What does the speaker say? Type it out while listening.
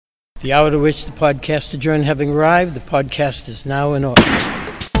The hour to which the podcast adjourned having arrived, the podcast is now in order.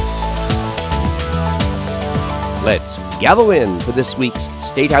 Let's gavel in for this week's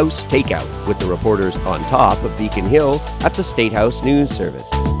State House Takeout with the reporters on top of Beacon Hill at the State House News Service.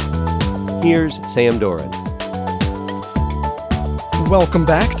 Here's Sam Doran. Welcome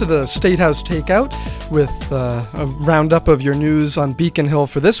back to the State House Takeout with a roundup of your news on Beacon Hill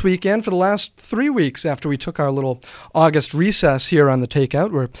for this week and for the last 3 weeks after we took our little August recess here on the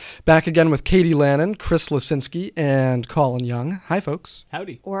Takeout. We're back again with Katie Lannon, Chris Lisinski, and Colin Young. Hi, folks.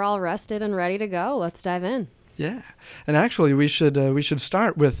 Howdy. We're all rested and ready to go. Let's dive in. Yeah, and actually we should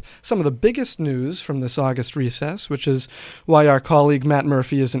start with some of the biggest news from this August recess, which is why our colleague Matt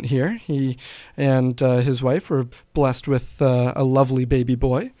Murphy isn't here. He and his wife were blessed with a lovely baby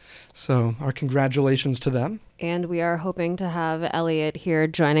boy, so our congratulations to them. And we are hoping to have Elliot here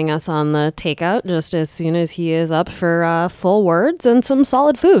joining us on the Takeout just as soon as he is up for full words and some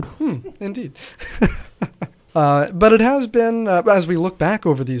solid food. Indeed. But it has been, as we look back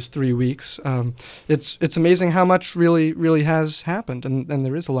over these 3 weeks, it's amazing how much really has happened, and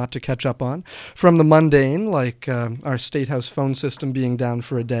there is a lot to catch up on. From the mundane, like our State House phone system being down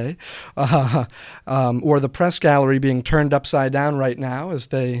for a day, or the press gallery being turned upside down right now as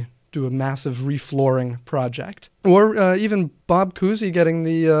they do a massive reflooring project, or even Bob Cousy getting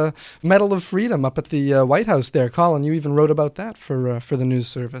the Medal of Freedom up at the White House there. Colin, you even wrote about that for the news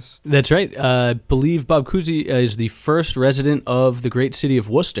service. That's right. I believe Bob Cousy is the first resident of the great city of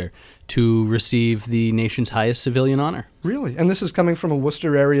Worcester to receive the nation's highest civilian honor. Really? And this is coming from a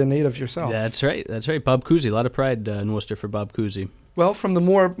Worcester area native yourself. That's right. Bob Cousy. A lot of pride in Worcester for Bob Cousy. Well, from the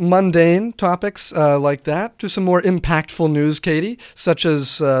more mundane topics like that to some more impactful news, Katie, such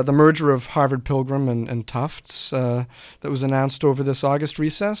as the merger of Harvard Pilgrim and Tufts that was announced over this August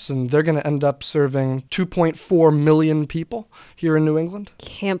recess, and they're going to end up serving 2.4 million people here in New England.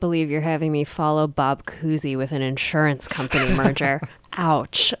 Can't believe you're having me follow Bob Cousy with an insurance company merger.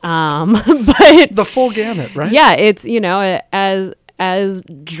 Ouch. But the full gamut, right? Yeah, it's, as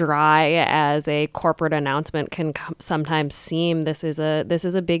dry as a corporate announcement can sometimes seem, this is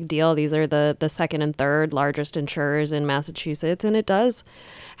a big deal. These are the second and third largest insurers in Massachusetts, and it does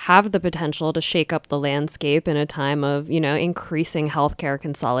have the potential to shake up the landscape in a time of, increasing healthcare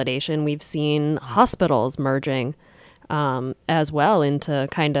consolidation. We've seen hospitals merging as well into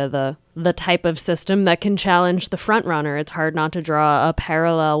kind of the type of system that can challenge the front runner. It's hard not to draw a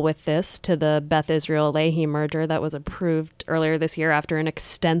parallel with this to the Beth Israel Lahey merger that was approved earlier this year after an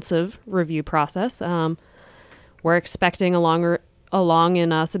extensive review process. We're expecting along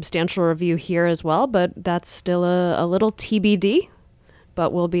in a substantial review here as well, but that's still a little TBD.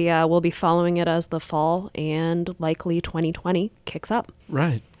 But we'll be following it as the fall and likely 2020 kicks up.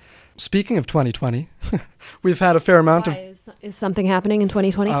 Right. Speaking of 2020, we've had a fair amount of... Is something happening in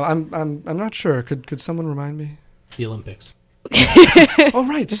 2020? I'm not sure. Could someone remind me? The Olympics. Oh,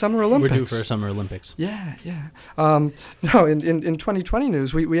 right, Summer Olympics. We're due for a Summer Olympics. Yeah. No, in 2020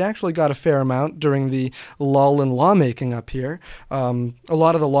 news, we actually got a fair amount during the lull in lawmaking up here. A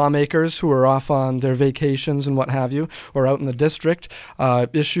lot of the lawmakers who are off on their vacations and what have you, or out in the district,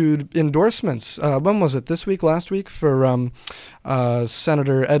 issued endorsements. When was it? This week, last week? For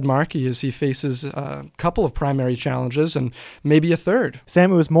Senator Ed Markey as he faces a couple of primary challenges and maybe a third.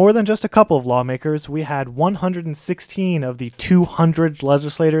 Sam, it was more than just a couple of lawmakers. We had 116 of the 200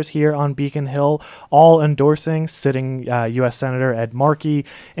 legislators here on Beacon Hill all endorsing sitting U.S. Senator Ed Markey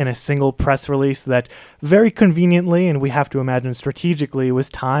in a single press release that very conveniently, and we have to imagine strategically, was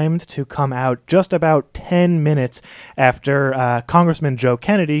timed to come out just about 10 minutes after Congressman Joe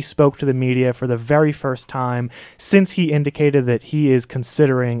Kennedy spoke to the media for the very first time since he indicated that he is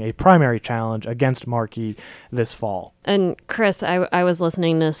considering a primary challenge against Markey this fall. And Chris, I was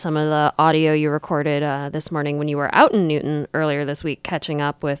listening to some of the audio you recorded this morning when you were out in Newton earlier this week, catching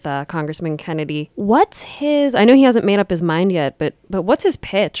up with Congressman Kennedy. What's his? I know he hasn't made up his mind yet, but what's his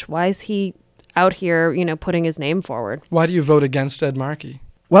pitch? Why is he out here, putting his name forward? Why do you vote against Ed Markey?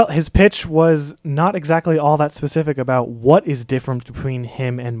 Well, his pitch was not exactly all that specific about what is different between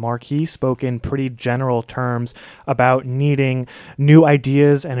him and Markey. He spoke in pretty general terms about needing new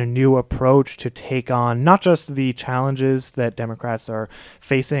ideas and a new approach to take on not just the challenges that Democrats are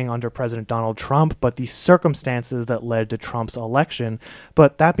facing under President Donald Trump, but the circumstances that led to Trump's election.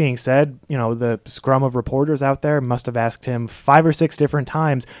 But that being said, the scrum of reporters out there must have asked him 5 or 6 different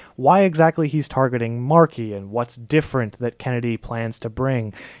times why exactly he's targeting Markey and what's different that Kennedy plans to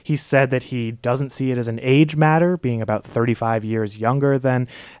bring. He said that he doesn't see it as an age matter, being about 35 years younger than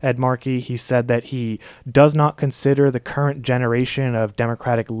Ed Markey. He said that he does not consider the current generation of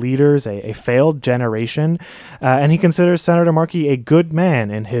Democratic leaders a failed generation, and he considers Senator Markey a good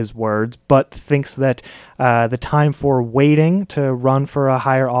man, in his words, but thinks that the time for waiting to run for a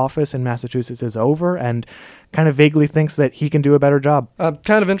higher office in Massachusetts is over, and kind of vaguely thinks that he can do a better job.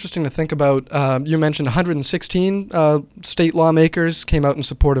 Kind of interesting to think about. You mentioned 116 state lawmakers came out in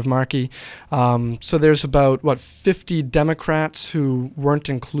support of Markey. So there's about, 50 Democrats who weren't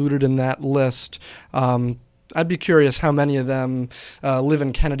included in that list. I'd be curious how many of them live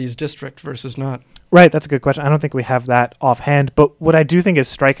in Kennedy's district versus not. Right, that's a good question. I don't think we have that offhand, but what I do think is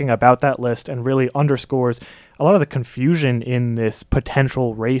striking about that list and really underscores a lot of the confusion in this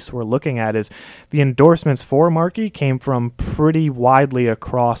potential race we're looking at is the endorsements for Markey came from pretty widely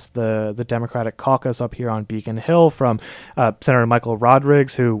across the Democratic caucus up here on Beacon Hill, from Senator Michael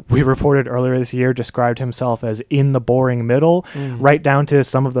Rodrigues, who we reported earlier this year described himself as in the boring middle, right down to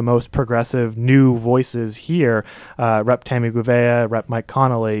some of the most progressive new voices here, Rep. Tammy Gouveia, Rep. Mike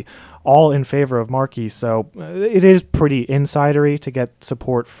Connolly, all in favor of Markey. So it is pretty insidery to get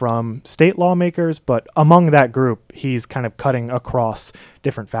support from state lawmakers, but among that group, he's kind of cutting across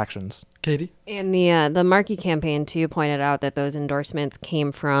different factions. Katie? And the Markey campaign, too, pointed out that those endorsements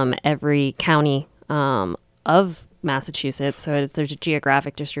came from every county of Massachusetts. So there's a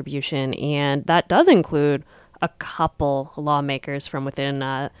geographic distribution, and that does include a couple lawmakers from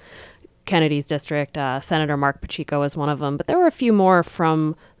within Kennedy's district. Senator Mark Pacheco was one of them, but there were a few more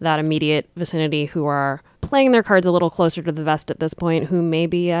from that immediate vicinity who are playing their cards a little closer to the vest at this point, who may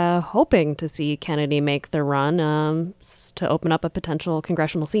be hoping to see Kennedy make the run to open up a potential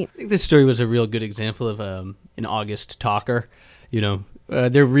congressional seat. I think this story was a real good example of an August talker.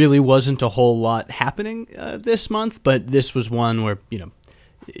 There really wasn't a whole lot happening this month, but this was one where,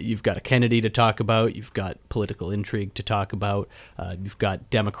 you've got a Kennedy to talk about, you've got political intrigue to talk about, you've got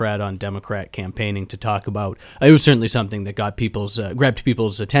Democrat on Democrat campaigning to talk about. It was certainly something that got grabbed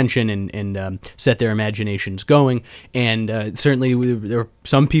people's attention and set their imaginations going. And certainly there were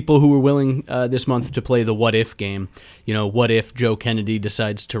some people who were willing this month to play the what if game. What if Joe Kennedy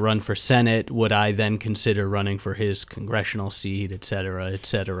decides to run for Senate? Would I then consider running for his congressional seat, et cetera, et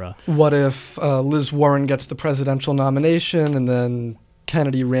cetera? What if Liz Warren gets the presidential nomination and then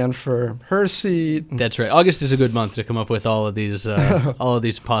Kennedy ran for her seat? That's right. August is a good month to come up with all of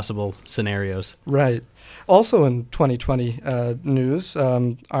these possible scenarios. Right. Also in 2020 news,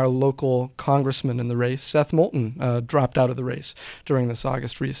 our local congressman in the race, Seth Moulton, dropped out of the race during this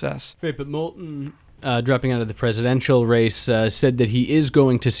August recess. Right, but Moulton, dropping out of the presidential race, said that he is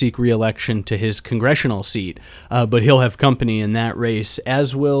going to seek re-election to his congressional seat, but he'll have company in that race,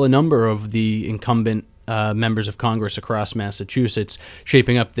 as will a number of the incumbent members of Congress across Massachusetts,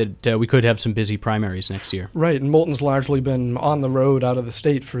 shaping up that we could have some busy primaries next year. Right, and Moulton's largely been on the road out of the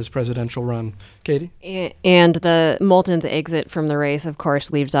state for his presidential run. Katie? And the Moulton's exit from the race, of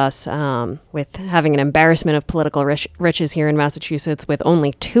course, leaves us with having an embarrassment of political riches here in Massachusetts, with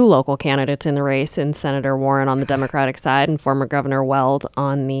only two local candidates in the race, and Senator Warren on the Democratic side and former Governor Weld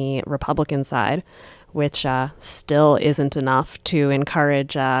on the Republican side, which still isn't enough to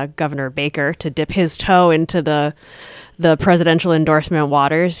encourage Governor Baker to dip his toe into the presidential endorsement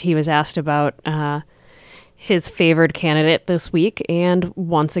waters. He was asked about his favored candidate this week, and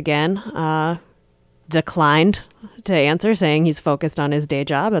once again declined to answer, saying he's focused on his day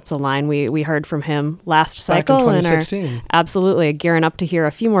job. That's a line we heard from him last cycle. Back in 2016. And are absolutely gearing up to hear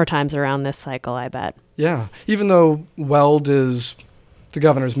a few more times around this cycle, I bet. Yeah, even though Weld is the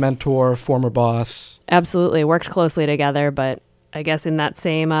governor's mentor, former boss. Absolutely. Worked closely together, but I guess in that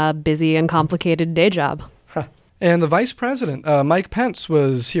same busy and complicated day job. Huh. And the vice president, Mike Pence,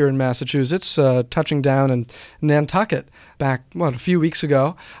 was here in Massachusetts, touching down in Nantucket back, a few weeks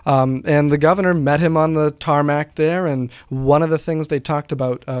ago. And the governor met him on the tarmac there, and one of the things they talked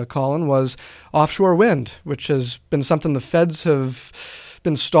about, Colin, was offshore wind, which has been something the feds have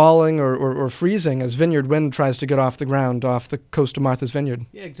been stalling or freezing as Vineyard Wind tries to get off the ground off the coast of Martha's Vineyard.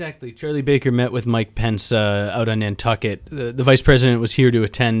 Yeah, exactly. Charlie Baker met with Mike Pence out on Nantucket. The vice president was here to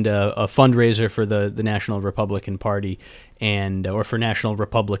attend a fundraiser for the National Republican Party or for National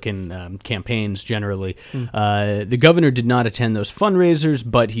Republican campaigns generally. The governor did not attend those fundraisers,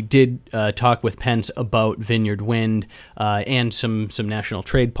 but he did talk with Pence about Vineyard Wind and some national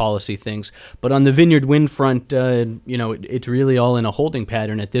trade policy things. But on the Vineyard Wind front, it's really all in a holding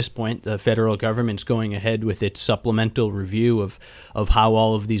pattern at this point. The federal government's going ahead with its supplemental review of how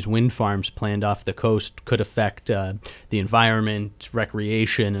all of these wind farms planned off the coast could affect the environment,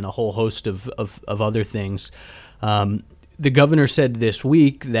 recreation, and a whole host of other things. the governor said this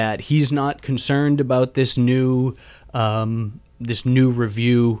week that he's not concerned about this new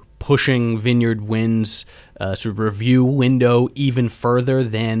review pushing Vineyard Wind's sort of review window even further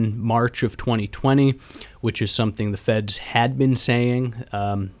than March of 2020, which is something the feds had been saying.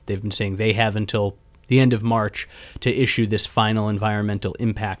 They've been saying they have until the end of March to issue this final environmental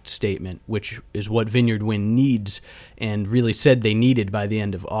impact statement, which is what Vineyard Wind needs and really said they needed by the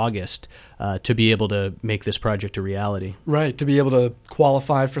end of August to be able to make this project a reality. Right, to be able to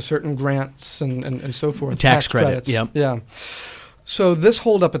qualify for certain grants and so forth. Tax credits, yep. Yeah. So this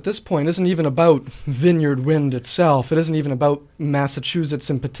holdup at this point isn't even about Vineyard Wind itself. It isn't even about Massachusetts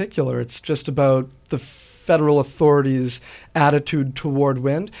in particular. It's just about the federal authorities' attitude toward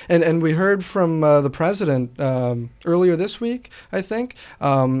wind. And we heard from the president earlier this week, I think,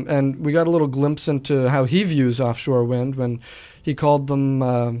 and we got a little glimpse into how he views offshore wind when he called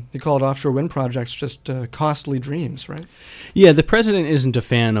offshore wind projects just costly dreams, right? Yeah, the president isn't a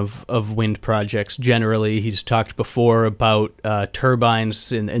fan of wind projects generally. He's talked before about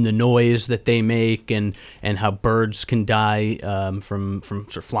turbines and the noise that they make and how birds can die from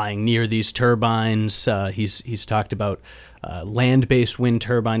sort of flying near these turbines. He's talked about land-based wind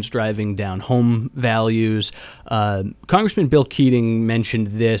turbines driving down home values. Congressman Bill Keating mentioned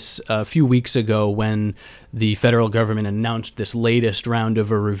this a few weeks ago when the federal government announced this latest round of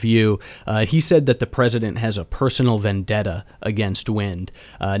a review. He said that the president has a personal vendetta against wind.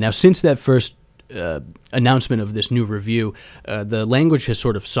 Now, since that first announcement of this new review, the language has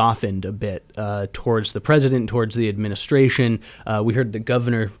sort of softened a bit towards the president, towards the administration. We heard the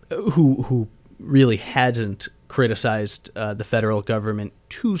governor, who really hasn't criticized the federal government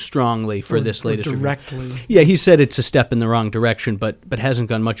too strongly for this latest directly. Review. Yeah, he said it's a step in the wrong direction, but hasn't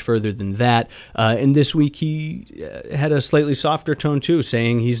gone much further than that. And this week he had a slightly softer tone too,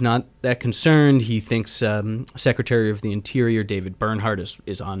 saying he's not that concerned. He thinks Secretary of the Interior David Bernhardt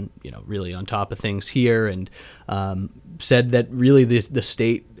is on really on top of things here, and said that really the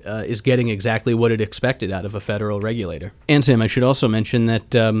state is getting exactly what it expected out of a federal regulator. And Sam, I should also mention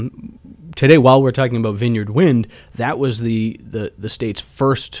that today, while we're talking about Vineyard Wind, that was the state's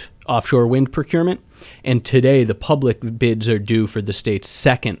first offshore wind procurement, and today the public bids are due for the state's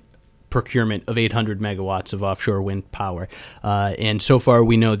second procurement of 800 megawatts of offshore wind power. And so far,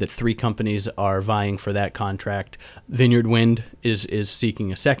 we know that 3 companies are vying for that contract. Vineyard Wind is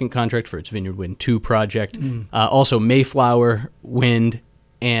seeking a second contract for its Vineyard Wind 2 project. Also, Mayflower Wind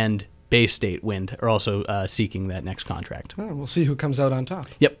and Bay State Wind are also seeking that next contract. Oh, we'll see who comes out on top.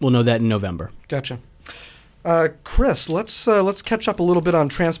 Yep, we'll know that in November. Gotcha. Chris, let's catch up a little bit on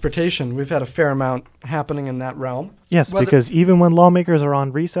transportation. We've had a fair amount happening in that realm. Yes, because even when lawmakers are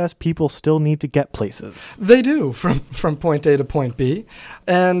on recess, people still need to get places. They do, from point A to point B.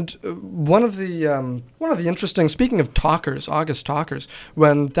 And one of the interesting, speaking of talkers, August talkers,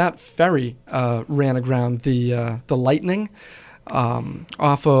 when that ferry ran aground, the Lightning,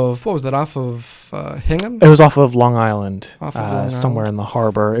 off of Hingham? It was off of Long Island, Island. somewhere in the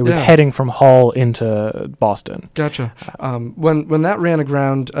harbor. It was heading from Hull into Boston. Gotcha. When that ran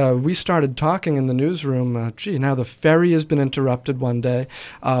aground, we started talking in the newsroom, now the ferry has been interrupted one day.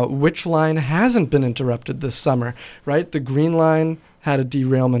 Which line hasn't been interrupted this summer, right? The Green Line had a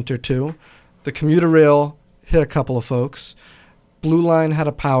derailment or two. The commuter rail hit a couple of folks. Blue Line had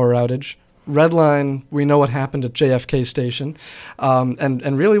a power outage. Red Line, we know what happened at JFK Station.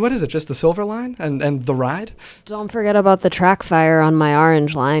 And really, what is it, just the Silver Line and the ride? Don't forget about the track fire on my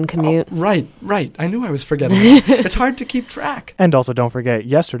Orange Line commute. Oh, right. I knew I was forgetting that. It's hard to keep track. And also don't forget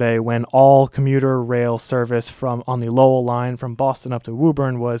yesterday when all commuter rail service on the Lowell Line from Boston up to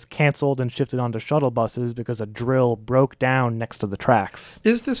Woburn was canceled and shifted onto shuttle buses because a drill broke down next to the tracks.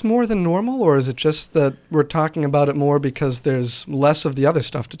 Is this more than normal, or is it just that we're talking about it more because there's less of the other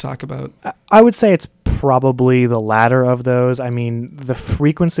stuff to talk about? I would say it's probably the latter of those. I mean, the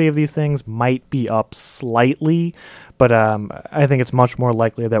frequency of these things might be up slightly, but I think it's much more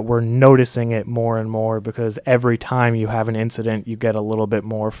likely that we're noticing it more and more because every time you have an incident, you get a little bit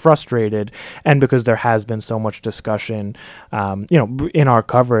more frustrated, and because there has been so much discussion, in our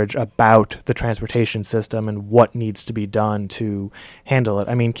coverage about the transportation system and what needs to be done to handle it.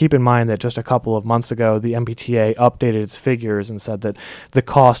 I mean, keep in mind that just a couple of months ago, the MBTA updated its figures and said that the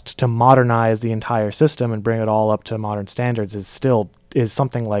cost to modernize the entire system and bring it all up to modern standards is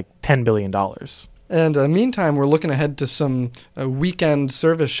something like $10 billion. And meantime, we're looking ahead to some weekend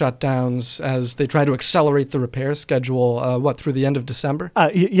service shutdowns as they try to accelerate the repair schedule, through the end of December?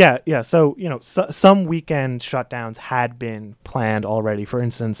 Yeah. So, some weekend shutdowns had been planned already. For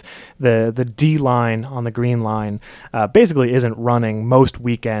instance, the D line on the Green Line basically isn't running most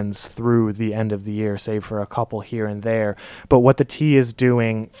weekends through the end of the year, save for a couple here and there. But what the T is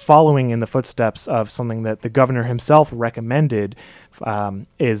doing, following in the footsteps of something that the governor himself recommended,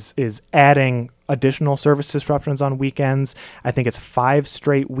 is adding additional service disruptions on weekends. I think it's 5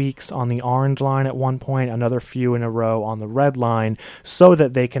 straight weeks on the Orange Line at one point, another few in a row on the Red Line, so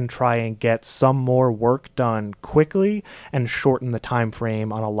that they can try and get some more work done quickly and shorten the time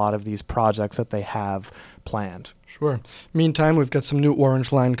frame on a lot of these projects that they have planned. Sure. Meantime, we've got some new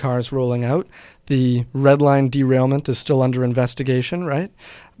Orange Line cars rolling out. The Red Line derailment is still under investigation, right?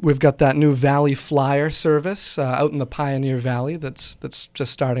 We've got that new Valley Flyer service out in the Pioneer Valley that's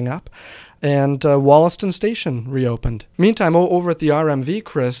just starting up. And Wollaston Station reopened. Meantime, over at the RMV,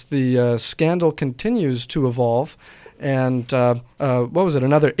 Chris, the scandal continues to evolve. And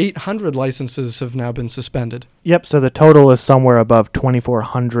another 800 licenses have now been suspended. Yep, so the total is somewhere above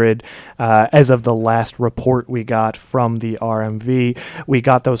 2,400 as of the last report we got from the RMV. We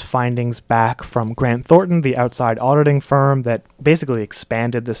got those findings back from Grant Thornton, the outside auditing firm that basically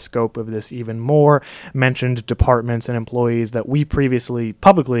expanded the scope of this even more, mentioned departments and employees that we previously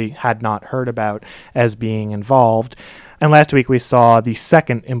publicly had not heard about as being involved. And last week we saw the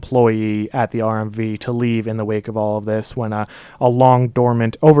second employee at the RMV to leave in the wake of all of this when a long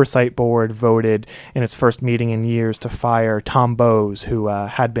dormant oversight board voted in its first meeting in years to fire Tom Bowes, who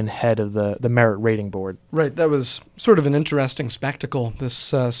had been head of the merit rating board. Right, that was sort of an interesting spectacle, this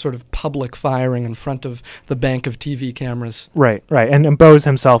sort of public firing in front of the bank of TV cameras. Right. And Bowes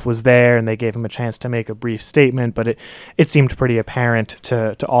himself was there, and they gave him a chance to make a brief statement, but it seemed pretty apparent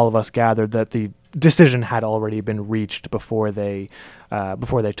to all of us gathered that the decision had already been reached before they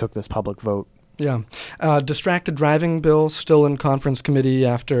took this public vote. Yeah. Distracted driving bill still in conference committee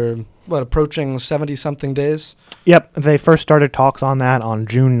after, approaching 70-something days? Yep, they first started talks on that on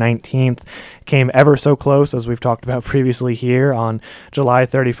June 19th, came ever so close, as we've talked about previously here, on July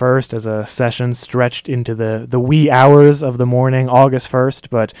 31st as a session stretched into the wee hours of the morning, August 1st,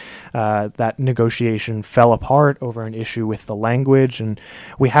 but that negotiation fell apart over an issue with the language, and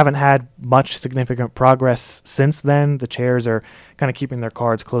we haven't had much significant progress since then. The chairs are kind of keeping their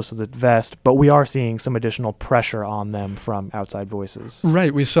cards close to the vest, but we are seeing some additional pressure on them from outside voices.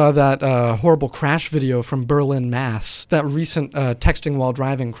 Right, we saw that horrible crash video from Berlin, Mass. That recent texting while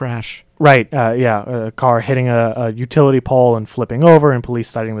driving crash. Right, a car hitting a utility pole and flipping over, and police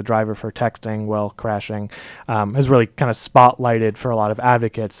citing the driver for texting while crashing has really kind of spotlighted for a lot of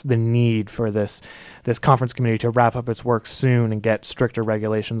advocates the need for this conference committee to wrap up its work soon and get stricter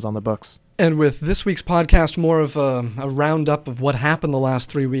regulations on the books. And with this week's podcast more of a roundup of what happened the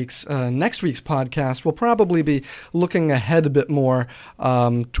last 3 weeks, next week's podcast will probably be looking ahead a bit more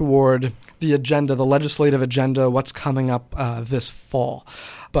toward the agenda, the legislative agenda, what's coming up this fall.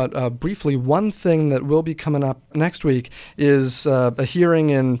 But briefly, one thing that will be coming up next week is a hearing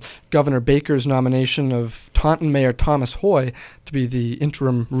in Governor Baker's nomination of Taunton Mayor Thomas Hoy to be the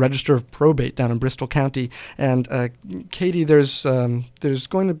interim Register of Probate down in Bristol County. And Katie, there's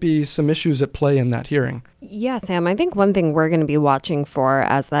going to be some issues at play in that hearing. Yeah, Sam, I think one thing we're going to be watching for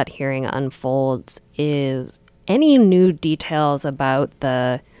as that hearing unfolds is any new details about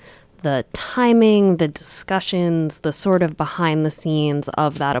the timing, the discussions, the sort of behind the scenes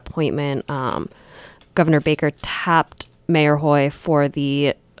of that appointment. Governor Baker tapped Mayor Hoy for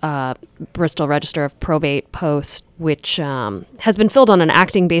the Bristol Register of Probate post, which has been filled on an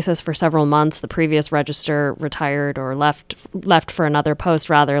acting basis for several months. The previous register retired or left for another post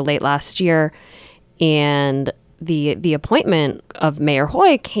rather late last year. And the appointment of Mayor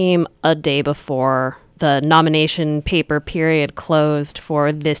Hoy came a day before the nomination paper period closed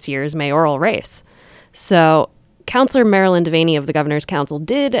for this year's mayoral race. So Councillor Marilyn Devaney of the Governor's Council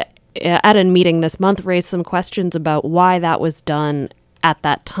did, at a meeting this month, raise some questions about why that was done at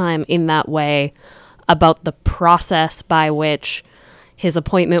that time in that way, about the process by which his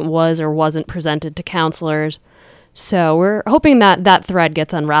appointment was or wasn't presented to councillors. So we're hoping that that thread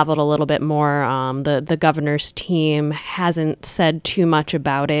gets unraveled a little bit more. The governor's team hasn't said too much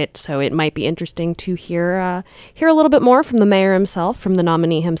about it, so it might be interesting to hear a little bit more from the mayor himself, from the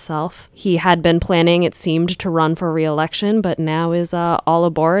nominee himself. He had been planning, it seemed, to run for re-election, but now is all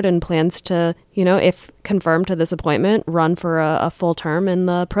aboard and plans to if confirmed to this appointment, run for a full term in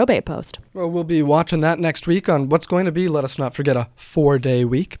the probate post. Well, we'll be watching that next week on what's going to be, let us not forget, a 4-day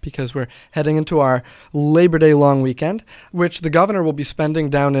week, because we're heading into our Labor Day long weekend, which the governor will be spending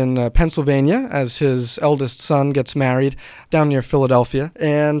down in Pennsylvania as his eldest son gets married down near Philadelphia.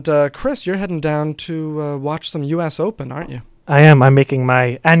 And Chris, you're heading down to watch some U.S. Open, aren't you? I am. I'm making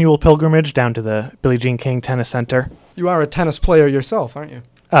my annual pilgrimage down to the Billie Jean King Tennis Center. You are a tennis player yourself, aren't you?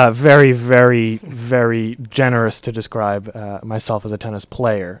 Very, very, very generous to describe myself as a tennis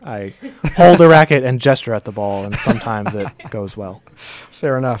player. I hold a racket and gesture at the ball, and sometimes it goes well.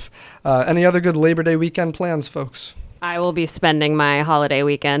 Fair enough. Any other good Labor Day weekend plans, folks? I will be spending my holiday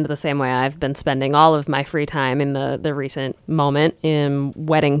weekend the same way I've been spending all of my free time in the recent moment in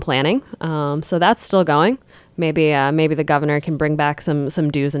wedding planning. So that's still going. Maybe the governor can bring back some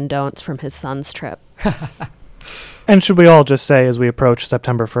do's and don'ts from his son's trip. And should we all just say, as we approach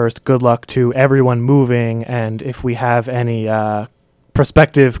September 1st, good luck to everyone moving, and if we have any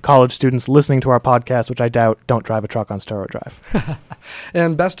prospective college students listening to our podcast, which I doubt, don't drive a truck on Storrow Drive.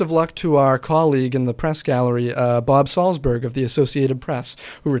 And best of luck to our colleague in the press gallery, Bob Salzberg of the Associated Press,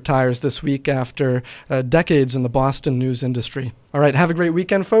 who retires this week after decades in the Boston news industry. All right, have a great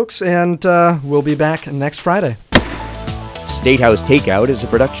weekend, folks, and we'll be back next Friday. State House Takeout is a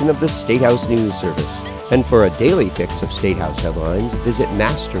production of the State House News Service. And for a daily fix of State House headlines, visit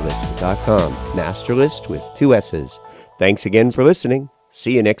masterlist.com. Masterlist with 2 S's. Thanks again for listening.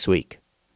 See you next week.